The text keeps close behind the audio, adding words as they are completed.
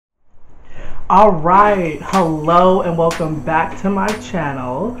All right, hello and welcome back to my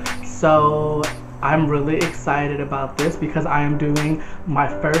channel. So I'm really excited about this because I am doing my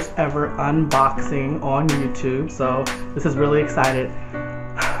first ever unboxing on YouTube. So this is really excited.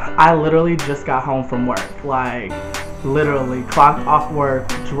 I literally just got home from work, like literally clocked off work,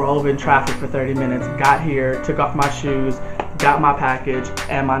 drove in traffic for 30 minutes, got here, took off my shoes, got my package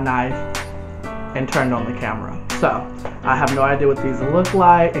and my knife, and turned on the camera. So I have no idea what these look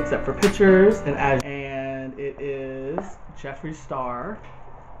like except for pictures, and it is Jeffree Star.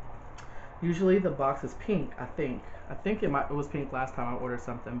 Usually the box is pink, I think it was pink last time I ordered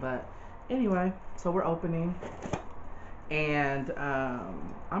something, but anyway, so we're opening, and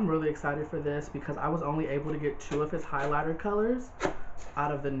I'm really excited for this because I was only able to get 2 of his highlighter colors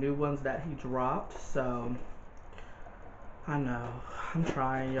out of the new ones that he dropped. So I know, I'm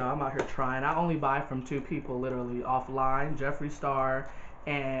trying, y'all. I'm out here trying. I only buy from 2 people, literally, offline. Jeffree Star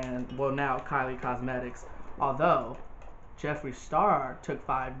and, well, now Kylie Cosmetics. Although, Jeffree Star took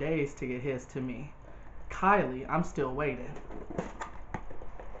 5 days to get his to me. Kylie, I'm still waiting.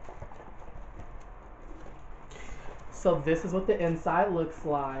 So this is what the inside looks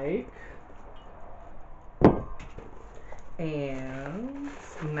like. And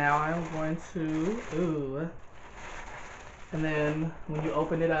now I'm going to, and then when you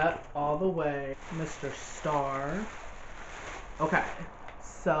open it up all the way, Mr. Star. Okay,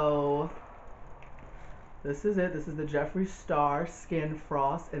 so this is it. This is the Jeffree Star Skin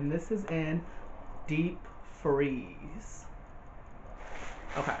Frost, and this is in Deep Freeze.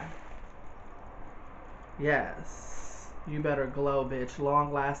 Okay. Yes. You better glow, bitch.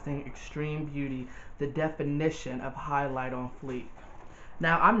 Long lasting, extreme beauty. The definition of highlight on fleek.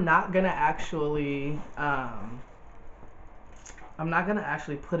 Now, I'm not gonna actually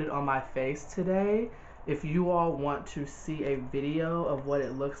put it on my face today. If you all want to see a video of what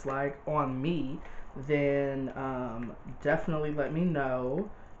it looks like on me, then definitely let me know,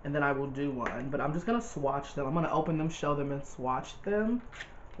 and then I will do one. But I'm just gonna swatch them. I'm gonna open them, show them, and swatch them.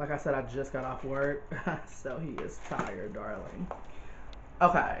 Like I said, I just got off work, so he is tired, darling.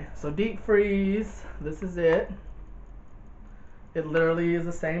 Okay, so Deep Freeze, this is it. It literally is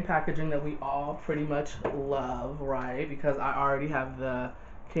the same packaging that we all pretty much love, right? Because I already have the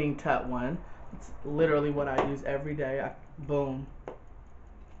King Tut one. It's literally what I use every day. Boom.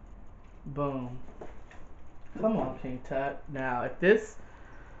 Boom. Come on, King Tut. Now, if this...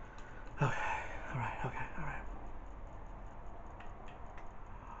 Okay, alright, okay, alright.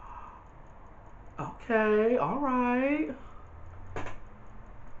 Okay, alright.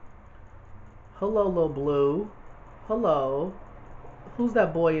 Hello, little blue. Hello. Who's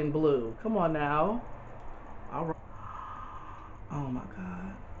that boy in blue? Come on now. All right. Oh my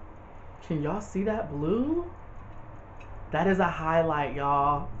God. Can y'all see that blue? That is a highlight,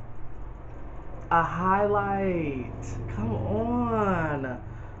 y'all. A highlight. Come on.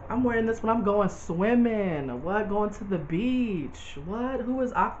 I'm wearing this when I'm going swimming. What? Going to the beach. What? Who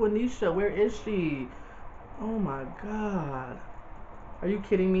is Aquanisha? Where is she? Oh my God. Are you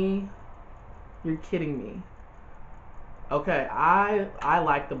kidding me? You're kidding me. Okay, I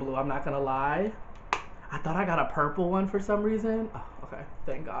like the blue, I'm not gonna lie. I thought I got a purple one for some reason. Oh, okay,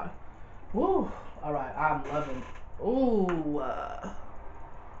 thank God. Woo, alright, I'm loving it. Ooh,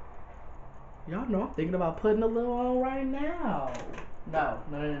 y'all know I'm thinking about putting a little on right now. No,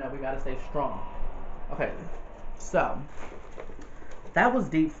 we gotta stay strong. Okay, so, that was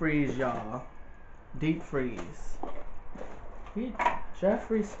Deep Freeze, y'all. Deep Freeze.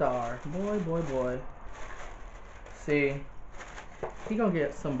 Jeffree Star, boy. See, he gonna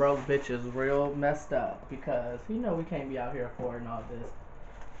get some broke bitches real messed up because he know we can't be out here affording all this.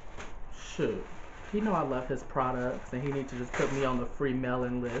 Shoot, he know I love his products, and he needs to just put me on the free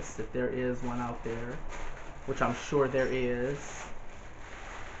mailing list if there is one out there, which I'm sure there is.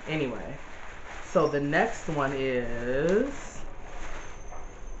 Anyway, so the next one is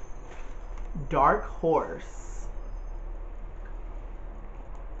Dark Horse.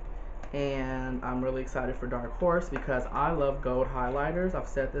 And I'm really excited for Dark Horse because I love gold highlighters. I've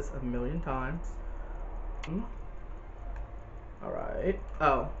said this a million times. Alright.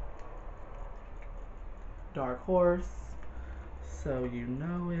 Oh. Dark Horse. So you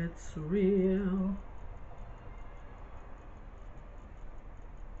know it's real.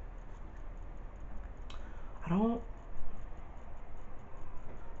 I don't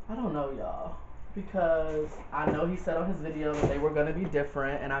know, y'all. Because I know he said on his video that they were going to be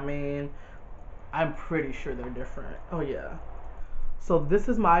different, and I mean, I'm pretty sure they're different. Oh yeah. So this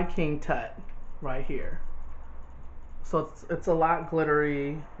is my King Tut right here. So it's a lot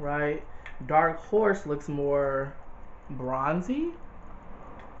glittery, right? Dark Horse looks more bronzy.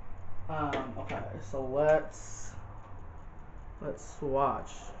 Okay, so let's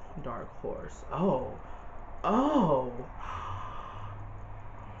swatch Dark Horse. Oh.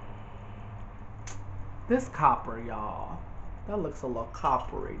 This copper, y'all. That looks a little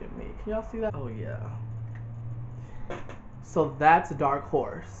coppery to me. Can y'all see that? Oh yeah. So that's Dark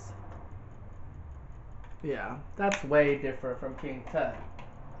Horse. Yeah, that's way different from King Tut.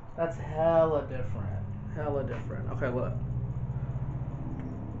 That's hella different. Hella different. Okay, look.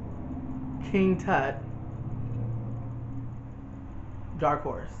 King Tut. Dark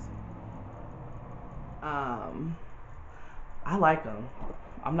Horse. I like them.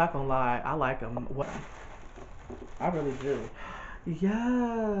 I'm not gonna lie, I like them. What? I really do.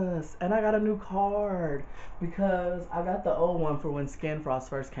 Yes, and I got a new card because I got the old one for when Skin Frost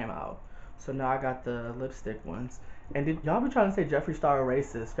first came out. So now I got the lipstick ones. And did y'all be trying to say Jeffree Star a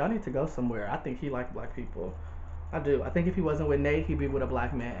racist? Y'all need to go somewhere. I think he liked black people. I do. I think if he wasn't with Nate, he'd be with a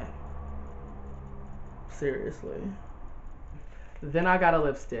black man. Seriously. Then I got a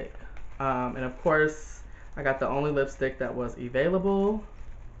lipstick. And of course, I got the only lipstick that was available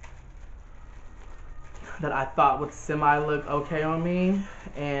that I thought would semi-look okay on me.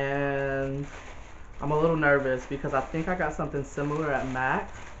 And I'm a little nervous because I think I got something similar at MAC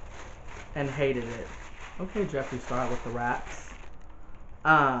and hated it. Okay, Jeffree Star with the raps.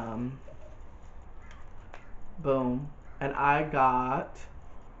 Boom. And I got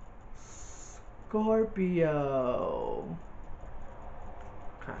Scorpio.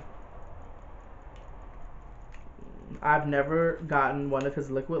 Okay. I've never gotten one of his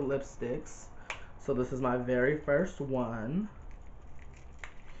liquid lipsticks, so this is my very first one.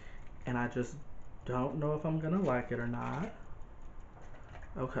 And I just don't know if I'm gonna like it or not.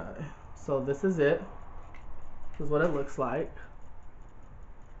 Okay, so this is it. This is what it looks like.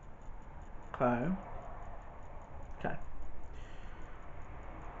 Okay. Okay.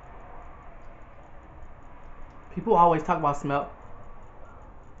 People always talk about smell.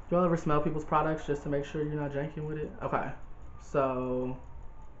 Do y'all ever smell people's products just to make sure you're not janking with it? Okay. So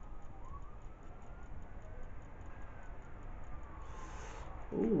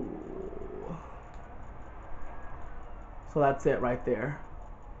ooh. So that's it right there.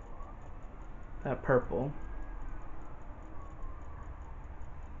 That purple.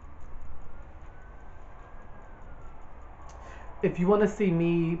 If you want to see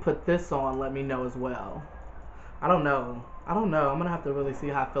me put this on, let me know as well. I don't know. I'm gonna have to really see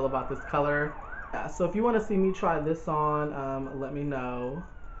how I feel about this color. Yeah, so if you want to see me try this on, let me know.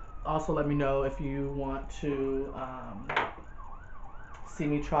 Also, let me know if you want to see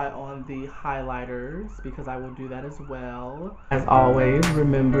me try on the highlighters, because I will do that as well. As always,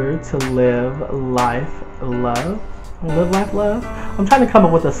 remember to live life, love. Live life, love. I'm trying to come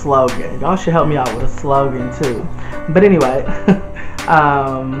up with a slogan. Y'all should help me out with a slogan too. But anyway,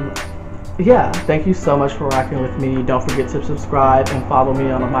 yeah, thank you so much for rocking with me. Don't forget to subscribe and follow me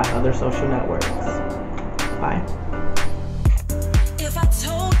on my other social networks. Bye. If I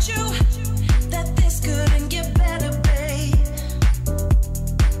told you